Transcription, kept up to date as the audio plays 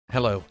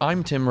Hello,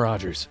 I'm Tim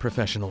Rogers,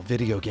 professional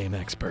video game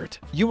expert.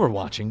 You are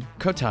watching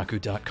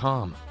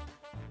Kotaku.com.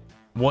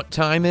 What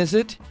time is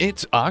it?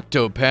 It's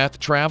Octopath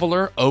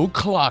Traveler,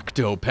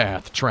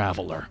 Octopath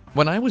Traveler.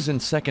 When I was in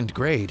 2nd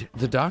grade,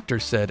 the doctor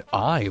said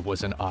I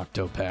was an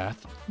octopath.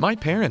 My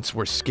parents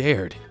were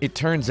scared. It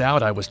turns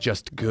out I was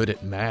just good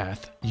at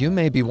math. You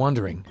may be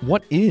wondering,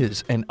 what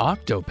is an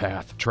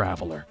Octopath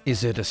Traveler?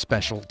 Is it a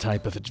special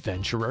type of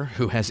adventurer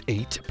who has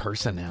 8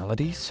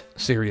 personalities?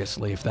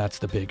 Seriously, if that's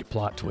the big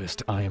plot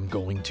twist, I am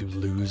going to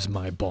lose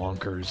my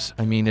bonkers.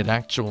 I mean, it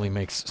actually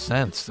makes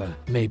sense.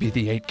 Maybe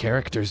the 8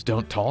 characters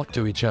don't talk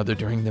to each other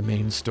during the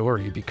main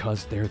story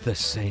because they're the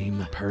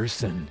same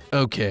person.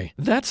 Okay,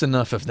 that's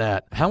enough of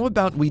that. How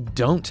about we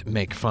don't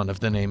make fun of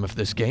the name of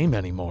this game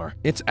anymore?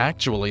 It's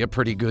actually a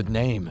pretty good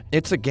name.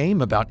 It's a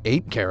game about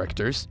 8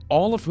 characters,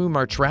 all of whom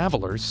are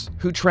travelers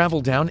who travel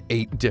down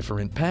 8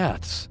 different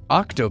paths.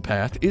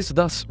 Octopath is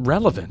thus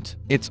relevant.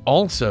 It's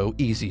also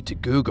easy to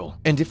Google.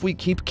 And if we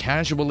keep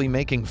casually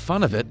making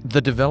fun of it,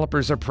 the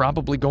developers are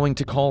probably going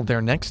to call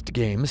their next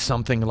game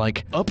something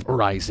like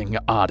Uprising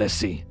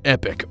Odyssey,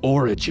 Epic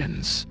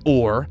Origins,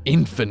 or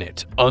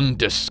Infinite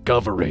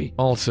Undiscovery.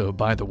 Also,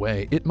 by the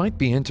way, it might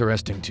be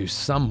interesting to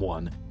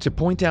someone to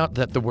point out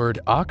that the word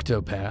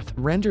octopath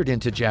rendered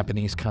into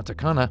Japanese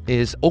katakana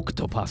is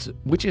octopasu,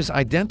 which is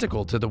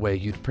identical to the way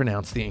you'd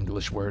pronounce the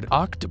English word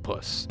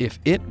octopus if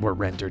it were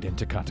rendered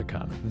into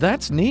katakana.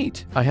 That's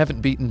neat. I haven't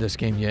beaten this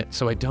game yet,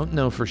 so I don't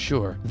know for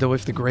sure, though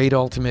if the great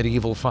ultimate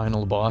evil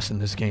final boss in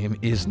this game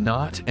is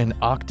not an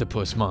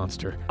octopus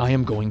monster, I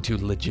am going to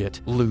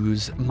legit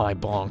lose my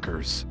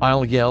bonkers.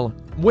 I'll yell,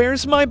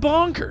 "Where's my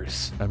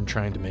bonkers?" I'm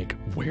trying to make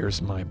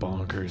 "Where's my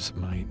bonkers"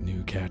 my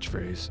new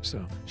catchphrase,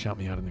 so shout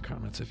me out in the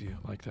comments if you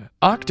like that.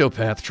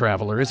 Octopath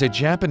Traveler is a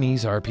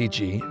Japanese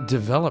RPG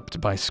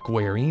developed by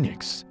Square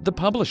Enix, the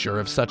publisher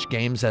of such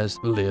games as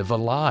Live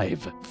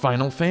Alive,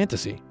 Final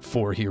Fantasy,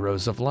 4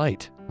 Heroes of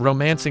Light,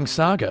 Romancing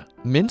Saga,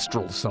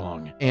 Minstrel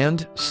Song,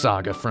 and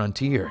Saga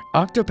Frontier.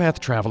 Octopath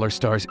Traveler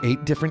stars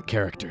 8 different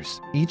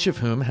characters, each of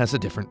whom has a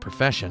different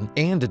profession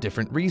and a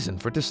different reason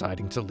for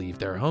deciding to leave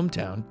their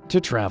hometown to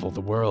travel the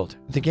world.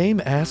 The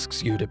game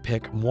asks you to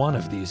pick one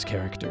of these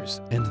characters,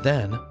 and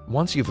then,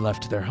 once you've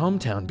left their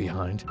hometown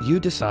behind, you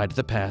decide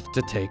the path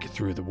to take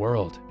through the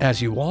world.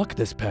 As you walk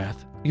this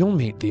path, you'll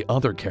meet the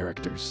other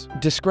characters.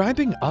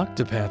 Describing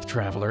Octopath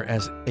Traveler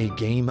as a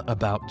game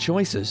about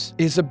choices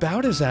is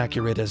about as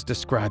accurate as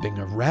describing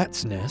a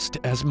rat's nest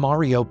as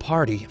Mario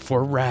Party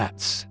for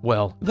rats.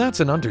 Well,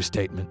 that's an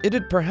understatement.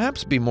 It'd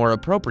perhaps be more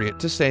appropriate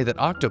to say that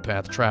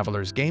Octopath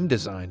Traveler's game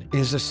design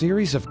is a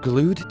series of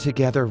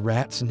glued-together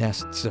rat's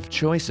nests of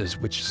choices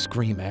which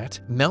scream at,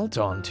 melt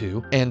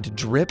onto, and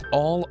drip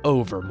all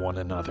over one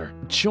another.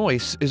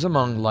 Choice is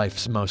among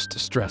life's most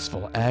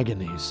stressful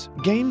agonies.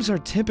 Games are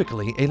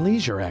typically a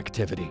leisure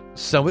activity.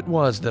 So it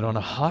was that on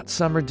a hot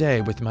summer day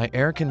with my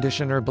air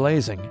conditioner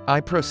blazing, I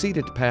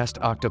proceeded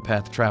past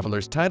Octopath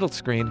Traveler's title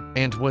screen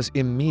and was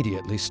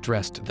immediately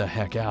stressed the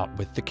heck out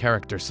with the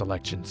character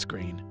selection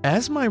screen.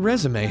 As my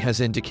resume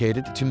has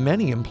indicated to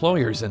many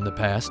employers in the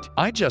past,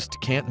 I just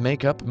can't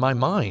make up my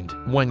mind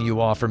when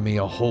you offer me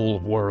a whole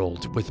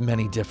world with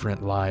many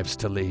different lives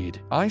to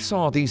lead. I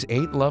saw these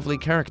 8 lovely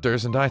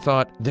characters and I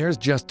thought, there's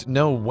just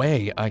no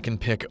way I can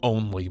pick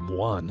only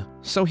one.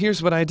 So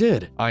here's what I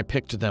did. I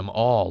picked them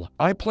all.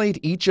 I played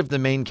each of the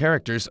main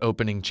characters'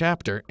 opening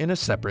chapter in a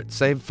separate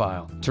save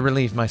file. To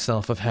relieve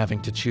myself of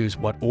having to choose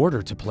what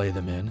order to play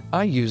them in,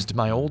 I used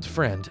my old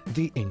friend,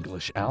 the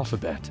English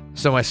alphabet.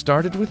 So I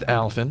started with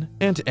Alphen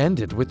and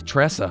ended with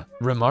Tressa.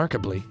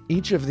 Remarkably,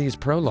 each of these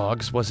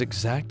prologues was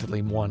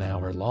exactly 1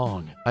 hour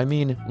long. I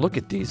mean, look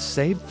at these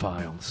save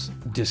files.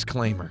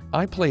 Disclaimer: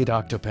 I played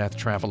Octopath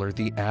Traveler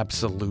the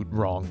absolute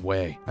wrong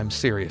way. I'm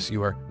serious,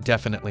 you are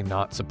definitely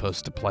not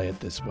supposed to play it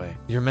this way.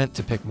 You're meant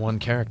to pick one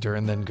character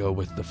and then go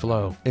with the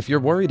flow. If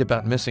you're worried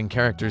about missing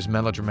characters'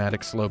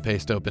 melodramatic,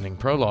 slow-paced opening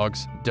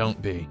prologues,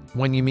 don't be.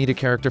 When you meet a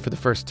character for the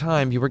first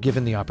time, you are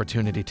given the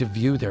opportunity to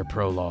view their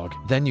prologue.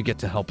 Then you get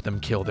to help them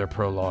kill their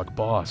prologue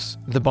boss.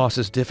 The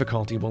boss's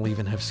difficulty will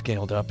even have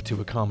scaled up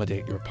to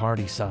accommodate your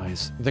party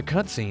size. The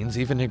cutscenes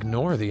even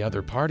ignore the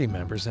other party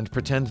members and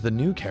pretend the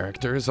new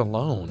character is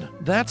alone.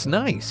 That's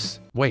nice.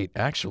 Wait,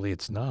 actually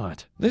it's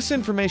not. This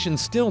information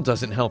still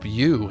doesn't help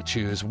you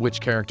choose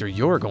which character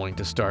you're going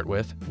to start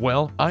with.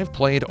 Well, I've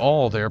played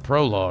all their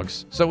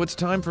prologues, so it's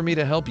time for me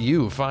to help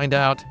you find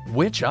out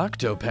which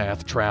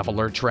Octopath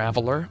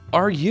Traveler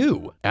are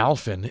you?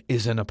 Alphen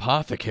is an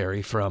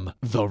apothecary from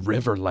the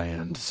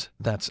Riverlands.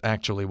 That's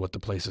actually what the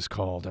place is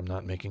called. I'm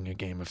not making a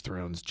Game of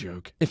Thrones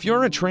joke. If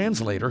you're a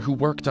translator who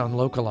worked on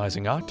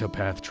localizing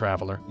Octopath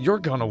Traveler, you're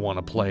gonna want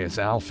to play as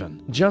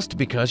Alphen, just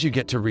because you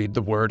get to read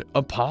the word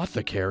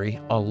apothecary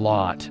a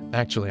lot.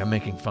 Actually, I'm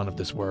making fun of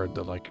this word,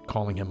 that like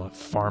calling him a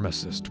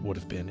pharmacist would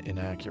have been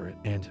inaccurate,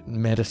 and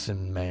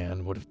medicine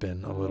man would have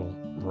been a little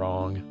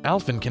wrong.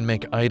 Alphen can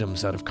make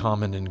items out of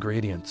common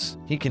ingredients.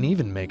 He can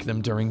even make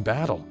them during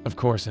battle. Of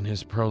course, in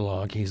his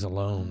prologue, he's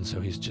alone, so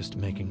he's just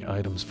making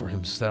items for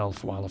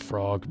himself while a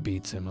frog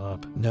beats him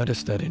up.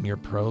 Notice that in your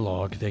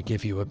prologue, they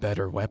give you a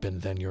better weapon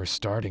than your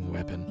starting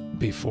weapon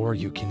before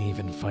you can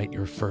even fight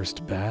your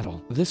first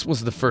battle. This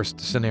was the first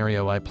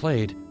scenario I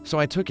played, so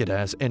I took it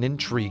as an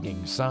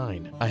intriguing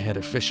sign. I had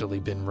officially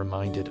been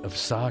reminded of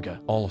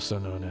Saga, also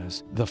known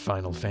as the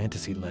Final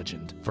Fantasy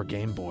Legend, for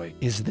Game Boy.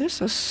 Is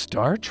this a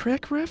Star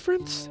Trek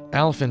reference?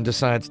 Alphen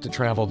decides to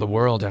travel the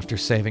world after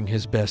saving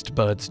his best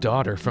bud's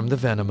daughter from the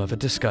venom of a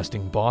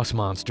disgusting boss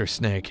monster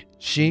snake.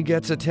 She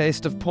gets a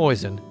taste of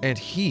poison, and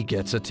he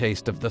gets a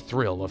taste of the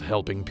thrill of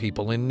helping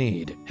people in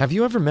need. Have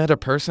you ever met a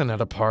person at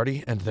a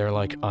party and they're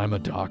like, "I'm a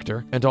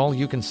doctor," and all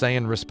you can say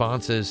in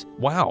response is,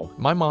 "Wow,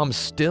 my mom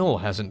still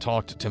hasn't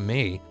talked to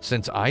me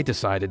since I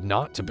decided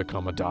not to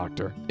become a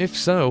doctor"? If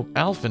so,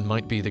 Alphen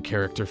might be the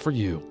character for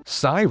you.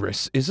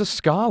 Cyrus is a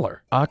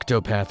scholar.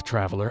 Octopath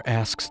Traveler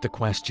asks the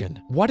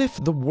question, what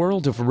if the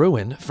world of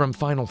ruin from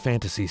Final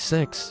Fantasy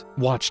VI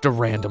watched a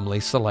randomly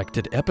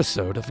selected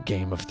episode of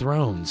Game of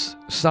Thrones?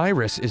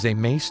 Cyrus is a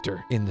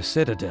maester in the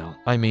Citadel.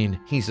 I mean,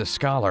 he's a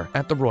scholar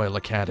at the Royal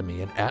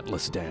Academy in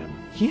Atlasdan.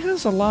 He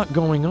has a lot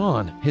going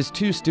on. His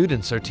two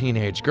students are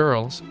teenage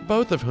girls,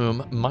 both of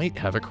whom might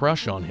have a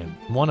crush on him.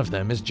 One of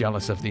them is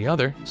jealous of the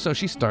other, so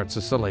she starts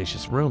a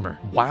salacious rumor.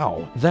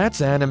 Wow,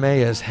 that's anime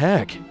as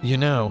heck. You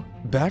know,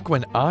 back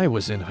when I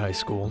was in high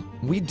school,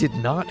 we did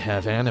not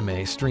have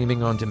anime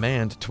streaming on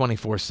demand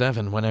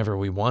 24/7 whenever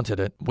we wanted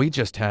it. We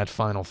just had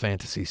Final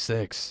Fantasy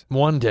VI.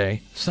 One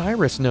day,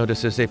 Cyrus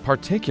notices a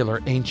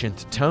particular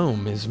ancient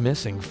tome is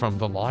missing from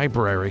the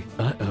library.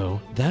 Uh-oh,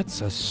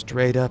 that's a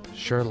straight-up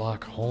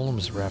Sherlock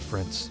Holmes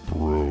reference.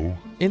 Bro.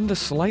 In the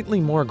slightly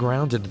more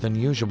grounded than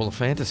usual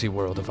fantasy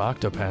world of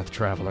Octopath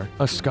Traveler,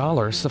 a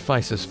scholar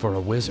suffices for a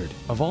wizard.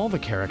 Of all the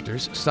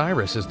characters,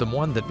 Cyrus is the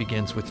one that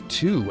begins with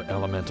 2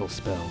 elemental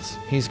spells.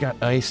 He's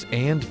got ice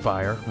and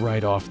fire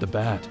right off the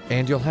bat,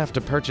 and you'll have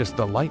to purchase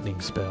the lightning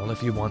spell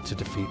if you want to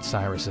defeat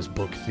Cyrus's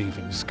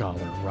book-thieving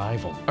scholar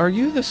rival. Are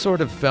you the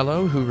sort of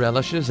fellow who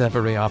relishes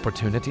every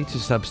opportunity to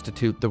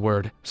substitute the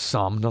word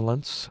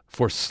somnolence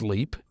for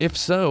sleep? If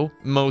so,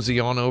 mosey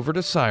on over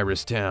to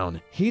Cyrus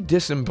Town. He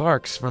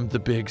disembarks from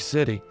the big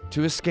city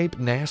to escape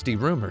nasty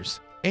rumors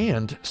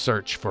and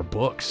search for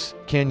books.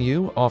 Can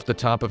you, off the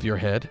top of your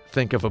head,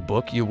 think of a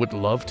book you would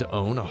love to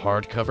own a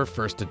hardcover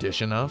first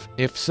edition of?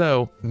 If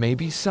so,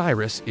 maybe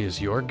Cyrus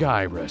is your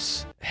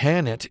Gyrus.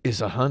 Hannett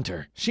is a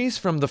hunter. She's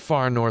from the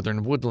far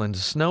northern woodland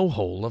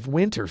snowhole of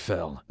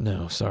Winterfell.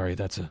 No, sorry,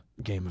 that's a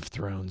Game of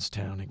Thrones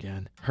town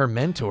again. Her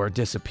mentor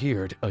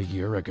disappeared a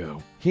year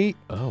ago.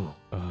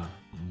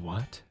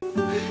 What?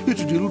 It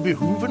ill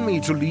behooved me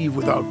to leave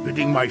without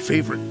bidding my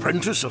favorite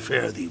prentice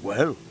fare thee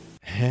well.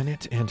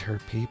 Hannett and her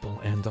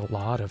people, and a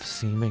lot of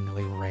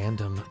seemingly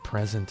random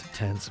present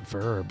tense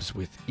verbs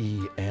with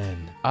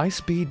EN. I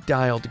speed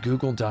dialed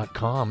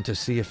google.com to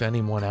see if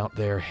anyone out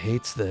there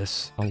hates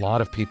this. A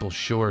lot of people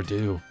sure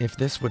do. If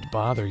this would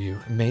bother you,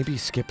 maybe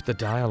skip the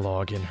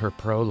dialogue in her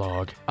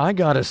prologue. I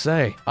gotta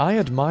say, I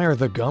admire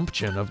the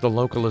gumption of the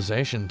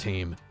localization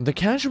team. The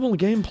casual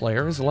game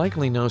player is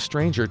likely no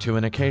stranger to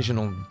an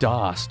occasional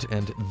dost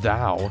and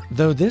thou,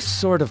 though this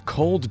sort of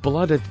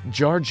cold-blooded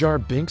Jar Jar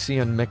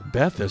Binksian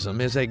Macbethism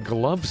is a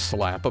glove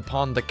slap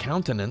upon the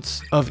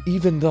countenance of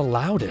even the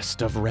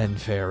loudest of Ren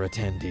Fair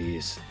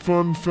attendees.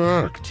 Fun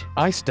fact.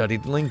 I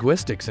studied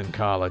linguistics in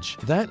college.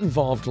 That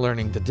involved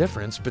learning the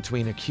difference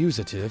between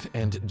accusative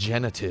and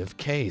genitive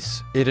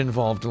case. It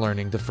involved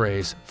learning the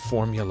phrase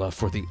formula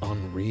for the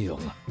unreal,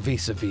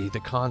 vis-a-vis the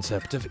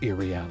concept of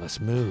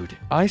irrealis mood.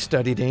 I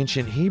studied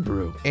ancient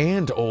Hebrew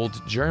and Old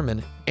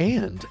German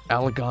and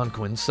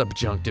Algonquin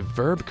subjunctive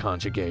verb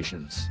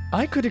conjugations.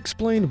 I could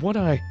explain what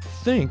I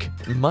think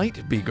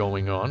might be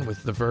going on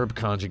with the verb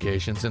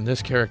conjugations in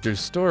this character's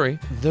story,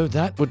 though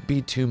that would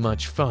be too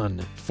much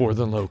fun for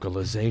the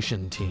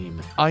localization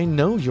team. I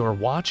know you're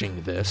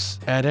watching this.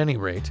 At any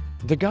rate,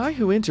 the guy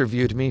who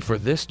interviewed me for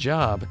this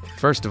job,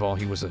 first of all,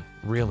 he was a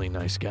really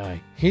nice guy.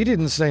 He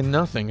didn't say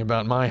nothing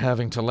about my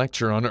having to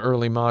lecture on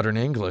early modern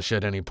English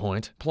at any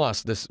point.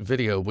 Plus, this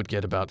video would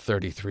get about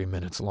 33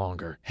 minutes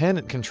longer.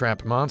 Hannett can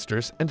trap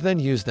monsters and then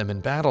use them in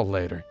battle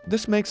later.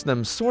 This makes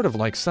them sort of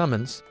like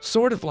summons,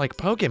 sort of like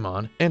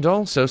Pokemon, and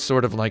also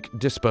sort of like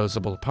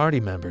disposable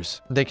party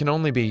members. They can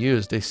only be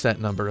used a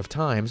set number of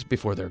times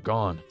before they're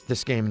gone.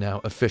 This game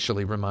now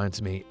officially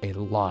reminds me a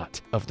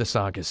lot of the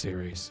Saga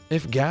series.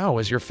 If Gao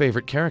is your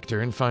favorite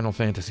character in Final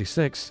Fantasy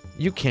VI,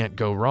 you can't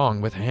go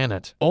wrong with Hannett.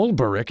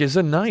 Ulberich is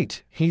a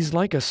knight. He's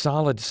like a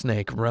solid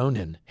snake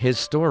Ronin. His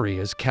story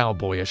is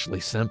cowboyishly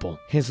simple.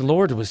 His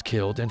lord was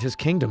killed and his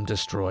kingdom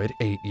destroyed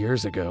 8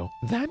 years ago.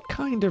 That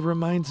kinda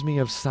reminds me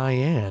of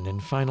Cyan in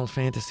Final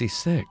Fantasy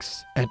VI.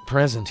 At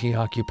present, he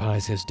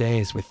occupies his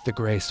days with the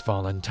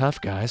Grace-Fallen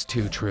Tough Guy's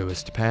two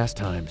truest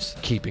pastimes,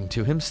 keeping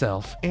to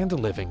himself and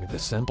living the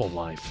simple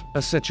life.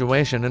 A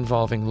situation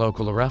involving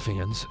local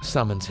ruffians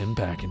summons him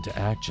back into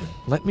action.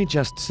 Let me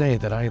just say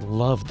that I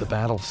love the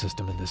battle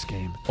system in this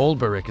game.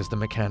 Olberic is the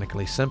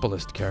mechanically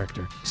simplest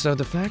character, so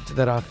the fact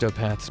that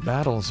Octopath's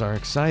battles are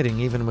exciting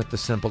even with the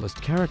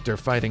simplest character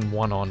fighting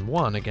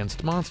one-on-one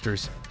against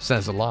monsters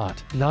says a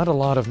lot. Not a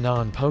lot of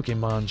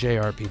non-Pokemon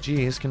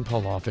JRPGs can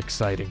pull off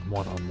exciting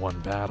one-on-one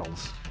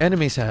battles.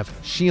 Enemies have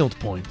shield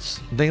points.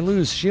 They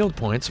lose shield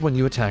points when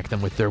you attack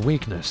them with their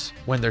weakness.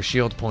 When their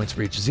shield points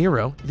reach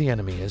 0, the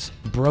enemy is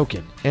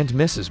broken and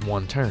misses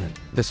one turn.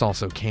 This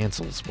also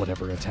cancels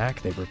whatever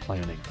attack they were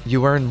planning.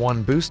 You earn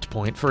 1 boost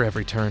point for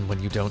every turn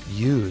when you don't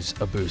use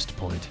a boost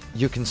point.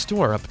 You can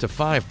store up to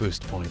 5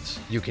 boost points.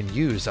 You can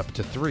use up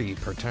to 3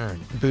 per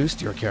turn.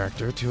 Boost your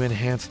character to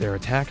enhance their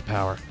attack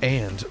power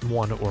and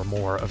one or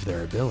more of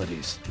their abilities.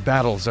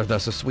 Battles are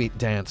thus a sweet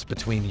dance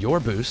between your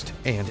boost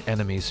and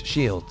enemies'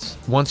 shields.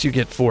 Once you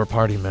get 4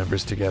 party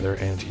members together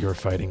and you're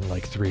fighting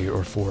like 3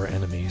 or 4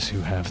 enemies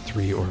who have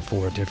 3 or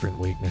 4 different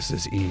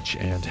weaknesses each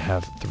and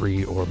have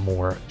 3 or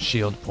more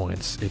shield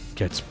points, it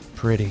gets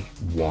pretty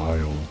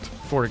wild.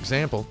 For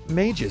example,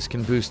 mages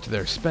can boost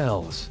their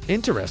spells.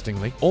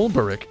 Interestingly,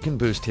 Olberic can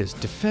boost his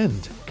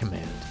defend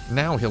command.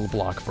 Now he'll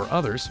block for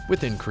others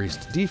with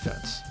increased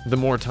defense. The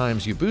more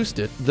times you boost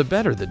it, the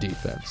better the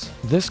defense.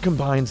 This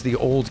combines the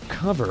old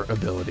cover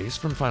abilities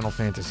from Final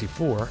Fantasy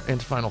IV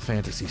and Final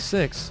Fantasy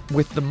VI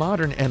with the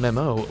modern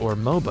MMO or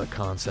MOBA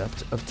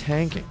concept of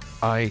tanking.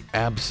 I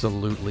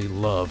absolutely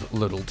love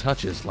little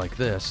touches like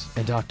this,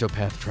 and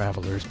Octopath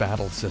Traveler's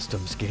battle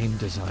system's game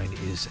design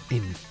is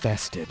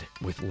infested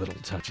with little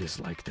touches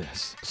like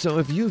this. So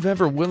if you've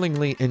ever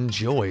willingly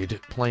enjoyed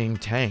playing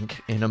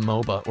tank in a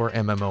MOBA or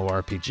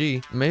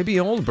MMORPG, maybe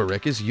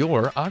Olberic is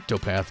your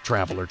Octopath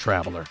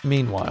Traveler.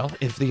 Meanwhile,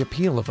 if the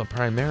appeal of a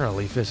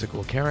primarily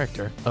physical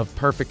character of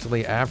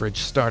perfectly average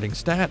starting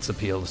stats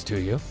appeals to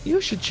you,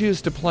 you should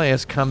choose to play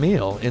as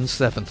Camille in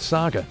 7th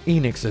Saga,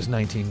 Enix's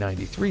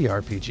 1993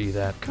 RPG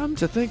that, come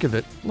to think of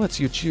it, lets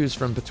you choose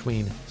from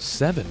between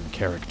 7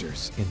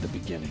 characters in the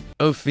beginning.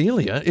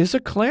 Ophelia is a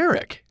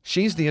cleric.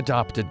 She's the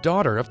adopted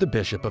daughter of the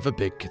bishop of a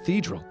big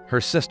cathedral.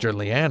 Her sister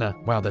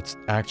Lyanna, wow, that's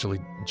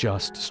actually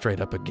just straight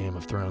up a Game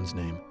of Thrones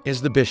name,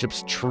 is the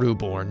bishop's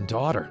true-born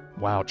daughter.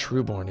 Wow,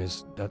 true-born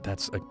is,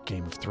 that's a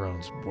Game of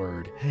Thrones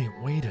word. Hey,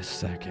 wait a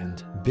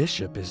second.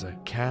 Bishop is a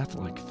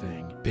Catholic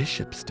thing.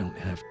 Bishops don't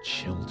have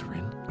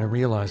children. I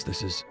realize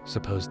this is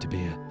supposed to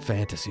be a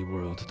fantasy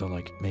world, though,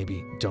 like,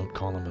 maybe don't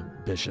call him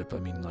a bishop. I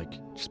mean, like,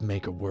 just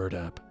make a word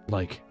up.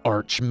 Like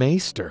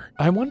Archmaester.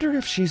 I wonder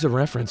if she's a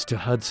reference to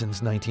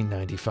Hudson's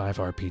 1995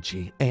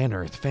 RPG,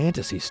 Anearth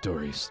Fantasy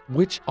Stories,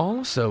 which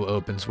also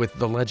opens with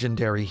the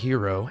legendary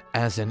hero,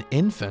 as an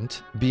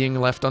infant, being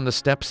left on the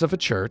steps of a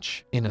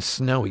church in a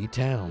snowy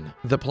town.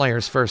 The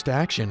player's first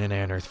action in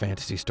Anearth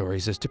Fantasy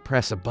Stories is to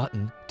press a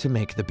button to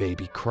make the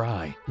baby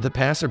cry. The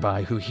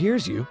passerby who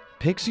hears you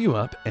picks you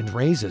up and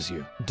raises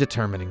you,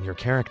 determining your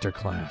character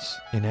class.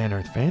 In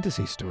Anearth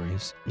Fantasy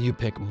Stories, you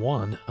pick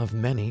one of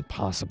many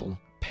possible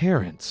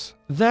parents.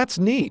 That's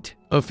neat!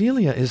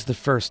 Ophelia is the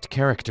first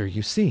character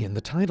you see in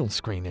the title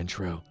screen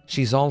intro.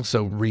 She's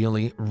also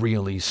really,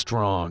 really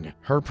strong.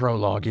 Her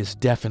prologue is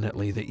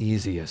definitely the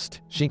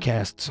easiest. She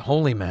casts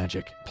holy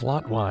magic.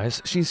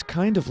 Plot-wise, she's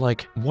kind of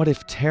like what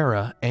if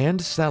Terra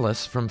and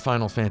Celis from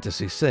Final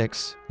Fantasy VI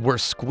were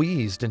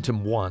squeezed into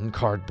one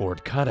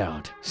cardboard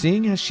cutout.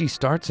 Seeing as she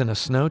starts in a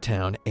snow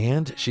town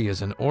and she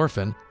is an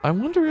orphan, I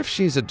wonder if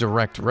she's a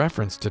direct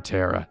reference to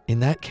Terra. In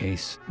that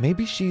case,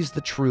 maybe she's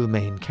the true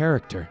main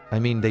character. I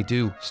mean, they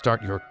do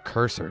start your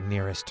cursor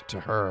nearest to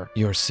her.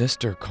 Your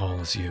sister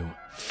calls you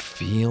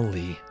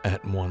Feely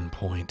at one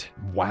point.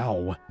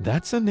 Wow,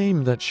 that's a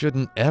name that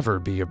shouldn't ever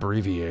be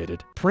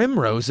abbreviated.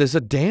 Primrose is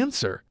a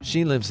dancer.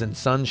 She lives in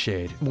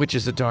Sunshade, which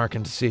is a dark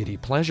and seedy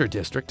pleasure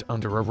district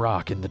under a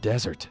rock in the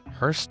desert.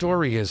 Her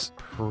story is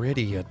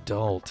pretty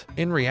adult.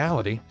 In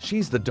reality,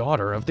 she's the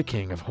daughter of the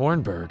King of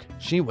Hornburg.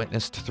 She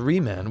witnessed 3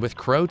 men with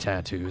crow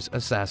tattoos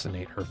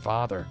assassinate her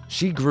father.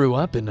 She grew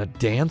up in a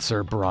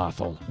dancer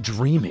brothel,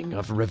 dreaming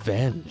of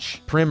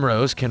revenge.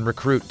 Primrose can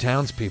recruit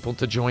townspeople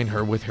to join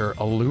her with her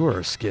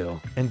allure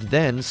skill, and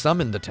then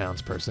summon the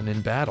townsperson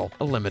in battle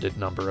a limited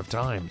number of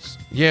times.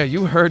 Yeah,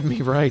 you heard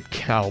me right,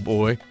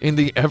 cowboy. In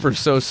the ever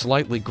so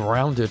slightly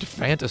grounded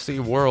fantasy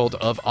world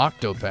of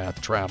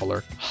Octopath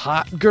Traveler,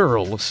 hot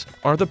girls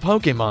are the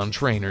Pokemon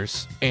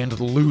trainers, and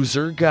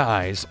loser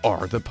guys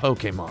are the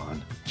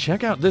Pokemon.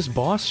 Check out this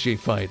boss she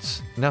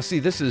fights. Now see,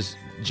 this is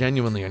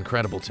genuinely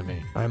incredible to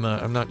me. I'm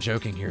not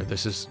joking here.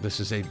 This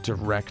is a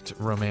direct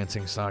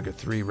Romancing Saga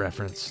 3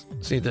 reference.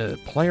 See, the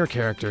player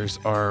characters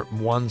are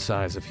one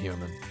size of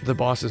human. The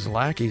boss's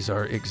lackeys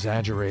are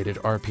exaggerated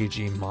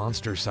RPG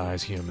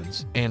monster-size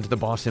humans, and the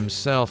boss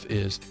himself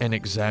is an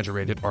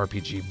exaggerated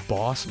RPG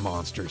boss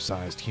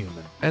monster-sized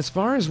human. As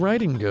far as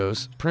writing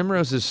goes,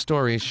 Primrose's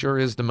story sure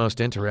is the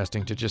most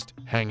interesting to just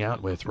hang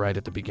out with right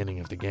at the beginning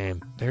of the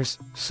game. There's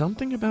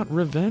something about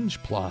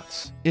revenge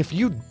plots. If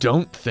you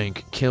don't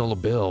think Kill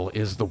Bill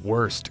is the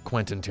worst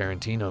Quentin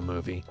Tarantino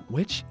movie,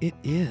 which it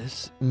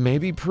is,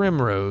 maybe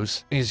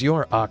Primrose is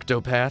your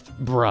Octopath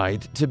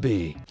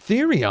bride-to-be.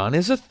 Therion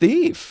is a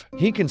thief.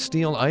 He can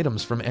steal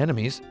items from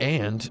enemies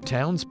and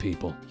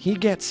townspeople. He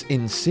gets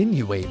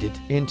insinuated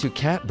into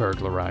cat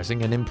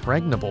burglarizing an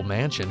impregnable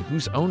mansion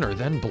whose owner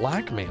then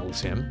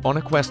blackmails him on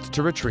a quest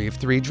to retrieve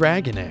 3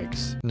 dragon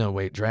eggs. No,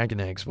 wait, dragon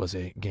eggs was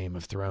a Game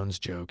of Thrones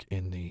joke.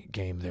 In the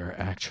game, they're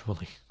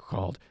actually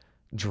called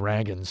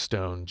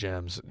Dragonstone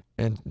gems.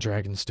 And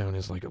Dragonstone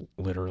is like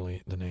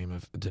literally the name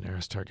of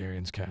Daenerys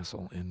Targaryen's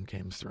castle in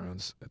Game of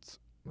Thrones. It's,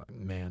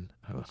 man,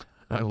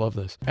 I love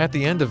this. At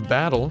the end of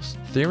battles,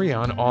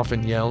 Therion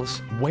often yells,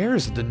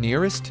 "Where's the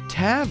nearest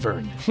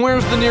tavern?"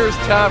 Where's the nearest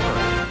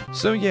tavern?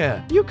 So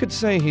yeah, you could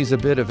say he's a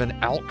bit of an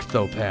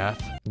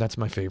Octopath. That's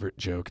my favorite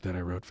joke that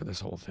I wrote for this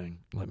whole thing.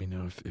 Let me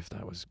know if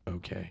that was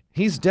okay.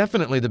 He's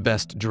definitely the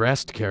best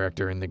dressed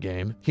character in the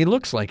game. He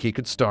looks like he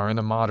could star in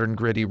a modern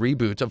gritty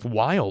reboot of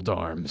Wild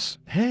Arms.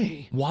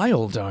 Hey,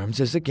 Wild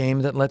Arms is a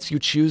game that lets you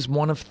choose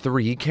one of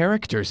 3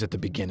 characters at the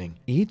beginning,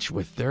 each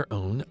with their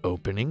own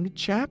opening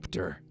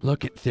chapter.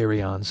 Look at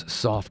Therion's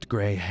soft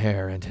gray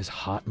hair and his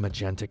hot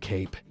magenta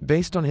cape.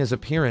 Based on his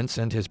appearance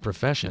and his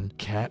profession,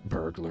 cat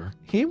burglar,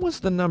 he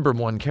was the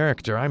 #1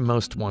 character I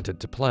most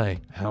wanted to play.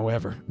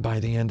 However, by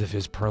the end of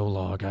his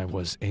prologue, I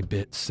was a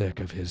bit sick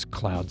of his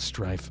Cloud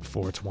Strife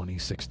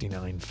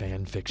 42069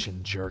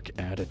 fanfiction jerk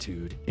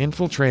attitude.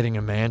 Infiltrating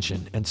a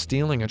mansion and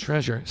stealing a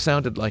treasure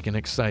sounded like an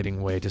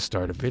exciting way to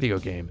start a video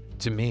game.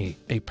 To me,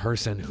 a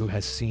person who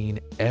has seen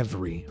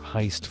every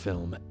heist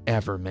film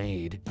ever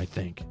made, I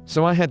think.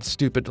 So I had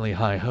stupidly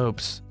high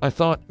hopes. I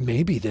thought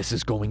maybe this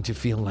is going to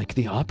feel like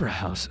the Opera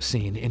House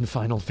scene in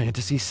Final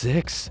Fantasy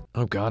VI.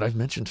 Oh god, I've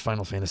mentioned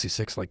Final Fantasy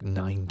VI like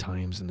 9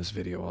 times in this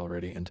video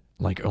already, and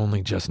like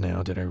only just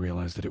now did I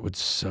realize that it would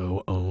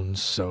so own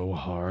so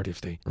hard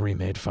if they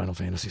remade Final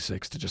Fantasy VI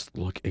to just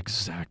look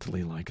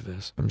exactly like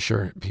this. I'm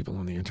sure people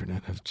on the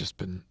internet have just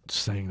been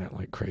saying that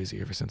like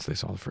crazy ever since they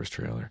saw the first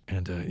trailer.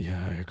 And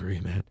yeah, I agree,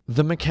 man.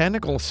 The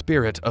mechanical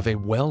spirit of a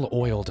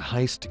well-oiled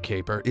heist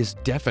caper is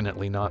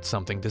definitely not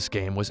something this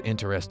game was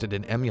interested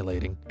in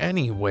emulating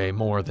any way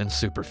more than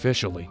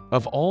superficially.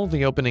 Of all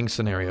the opening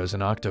scenarios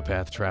in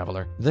Octopath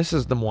Traveler, this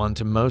is the one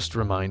to most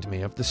remind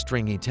me of the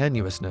stringy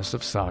tenuousness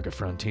of Saga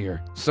Frontier.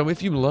 So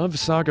if you love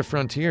Saga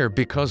Frontier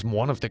because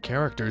one of the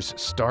characters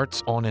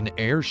starts on an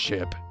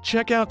airship,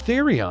 check out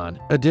Therion.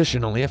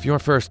 Additionally, if your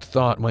first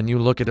thought when you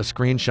look at a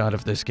screenshot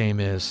of this game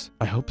is,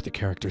 "I hope the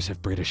characters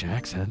have British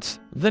accents,"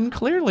 then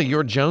clearly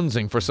you're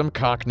jonesing for some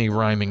Cockney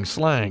rhyming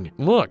slang.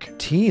 Look,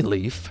 tea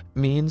leaf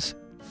means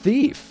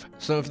thief.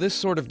 So if this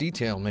sort of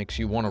detail makes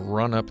you want to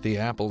run up the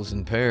apples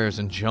and pears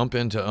and jump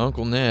into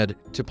Uncle Ned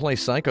to play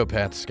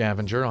Psychopath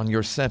Scavenger on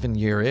your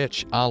 7-year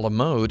itch a la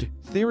mode,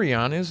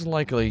 Therion is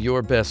likely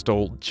your best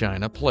old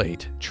china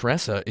plate.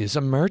 Tressa is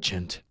a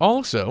merchant.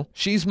 Also,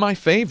 she's my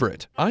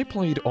favorite. I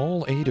played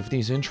all 8 of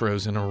these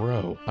intros in a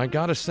row. I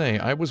gotta say,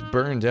 I was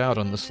burned out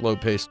on the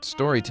slow-paced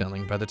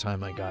storytelling by the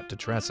time I got to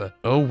Tressa.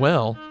 Oh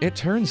well, it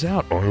turns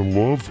out I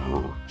love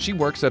her. she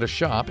works at a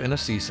shop in a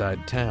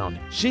seaside town.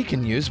 She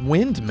can use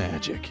wind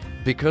magic,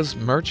 because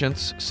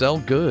merchants sell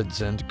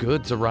goods, and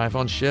goods arrive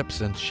on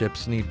ships, and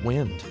ships need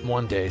wind.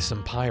 One day,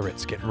 some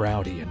pirates get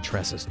rowdy in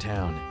Tressa's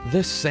town.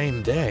 This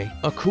same day,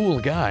 a cool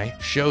guy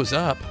shows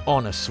up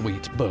on a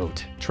sweet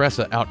boat.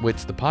 Tressa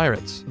outwits the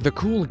pirates. The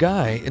cool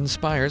guy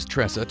inspires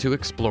Tressa to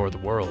explore the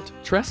world.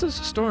 Tressa's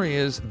story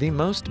is the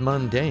most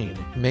mundane.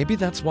 Maybe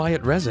that's why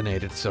it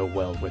resonated so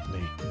well with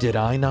me. Did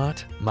I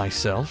not,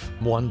 myself,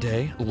 one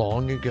day,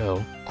 long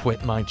ago,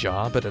 quit my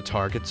job at a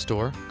Target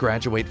store,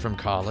 graduate from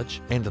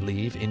college, and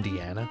leave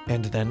Indiana,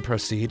 and then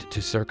proceed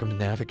to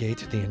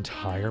circumnavigate the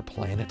entire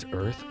planet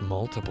Earth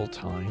multiple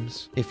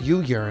times? If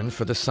you yearn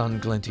for the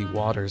sun-glinty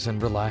waters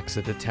and relaxed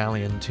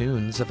Italian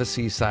tunes of a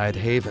seaside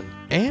haven,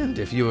 and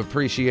if you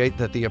appreciate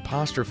that the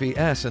apostrophe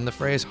S in the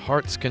phrase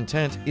heart's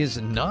content is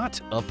not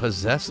a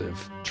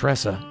possessive,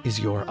 Tressa is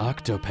your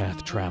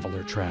Octopath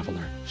Traveler.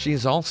 She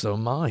is also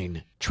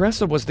mine.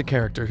 Tressa was the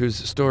character whose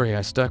story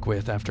I stuck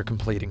with after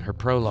completing her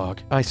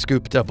prologue. I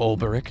scooped up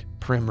Ulberich,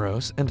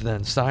 Primrose, and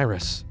then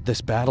Cyrus. This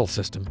battle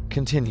system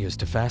continues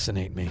to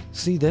fascinate me.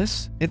 See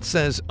this? It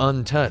says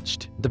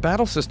untouched. The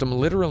battle system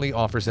literally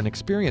offers an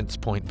experience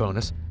point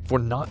bonus for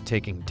not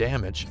taking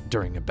damage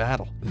during a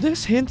battle.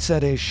 This hints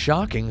at a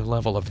shocking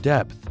level of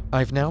depth.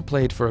 I've now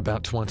played for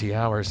about 20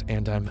 hours,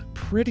 and I'm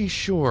pretty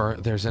sure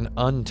there's an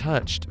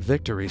untouched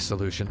victory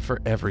solution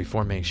for every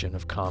formation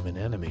of common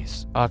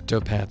enemies.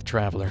 Octopath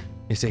Traveler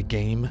is a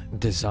game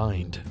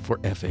designed for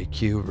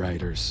FAQ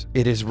writers.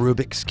 It is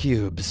Rubik's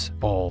Cubes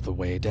all the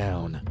way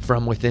down.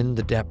 From within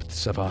the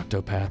depths of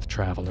Octopath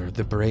Traveler,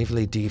 the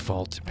bravely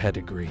default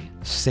pedigree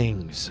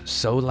sings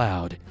so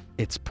loud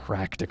it's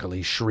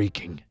practically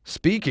shrieking.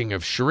 Speaking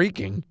of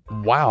shrieking,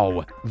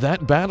 wow,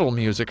 that battle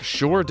music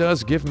sure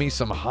does give me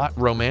some hot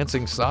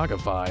romancing saga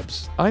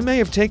vibes. I may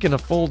have taken a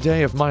full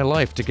day of my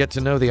life to get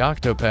to know the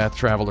Octopath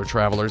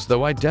Travelers,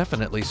 though I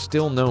definitely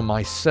still know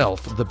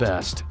myself the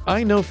best.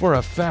 I know for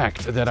a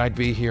fact that I'd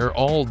be here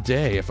all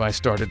day if I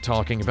started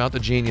talking about the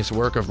genius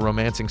work of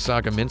romancing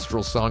saga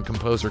minstrel song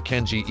composer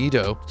Kenji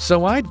Ito,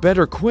 so I'd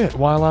better quit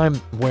while I'm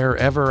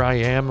wherever I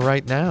am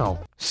right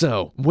now.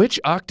 So, which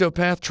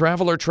Octopath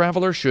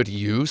Traveler should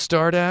you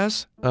start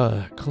as?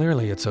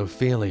 Clearly it's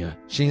Ophelia.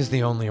 She's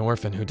the only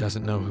orphan who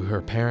doesn't know who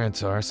her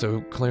parents are,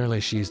 so clearly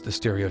she's the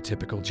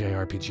stereotypical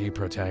JRPG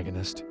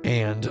protagonist.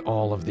 And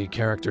all of the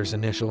characters'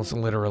 initials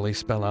literally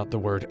spell out the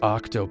word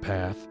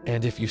Octopath.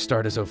 And if you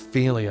start as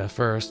Ophelia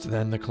first,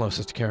 then the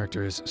closest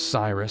character is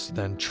Cyrus,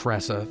 then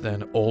Tressa,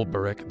 then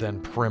Olberic,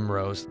 then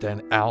Primrose,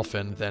 then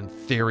Alphen, then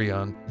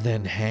Therion,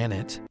 then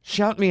Hannet.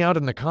 Shout me out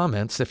in the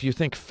comments if you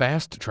think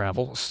fast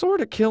travel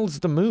sorta kills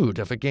the mood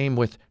of a game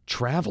with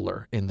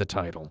Traveler in the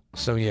title.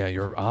 So yeah,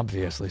 you're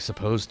obviously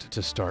supposed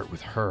to start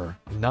with her,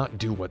 not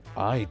do what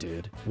I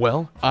did.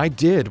 Well, I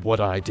did what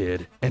I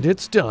did, and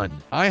it's done.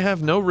 I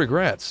have no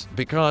regrets,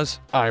 because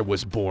I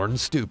was born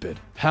stupid.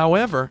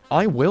 However,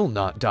 I will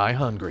not die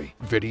hungry.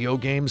 Video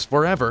games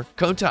forever,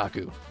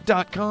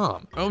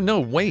 Kotaku.com. Oh no,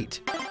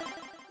 wait.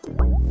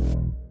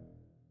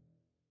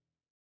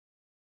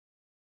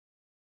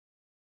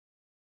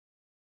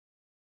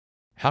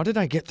 How did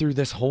I get through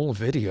this whole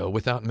video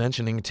without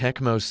mentioning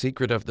Tecmo's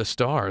Secret of the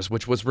Stars,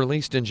 which was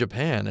released in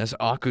Japan as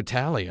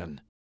Akutalion?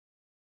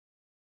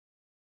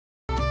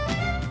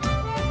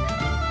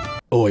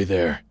 Oi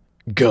there,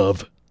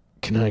 Gov.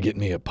 Can I get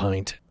me a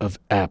pint of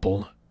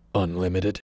apple unlimited?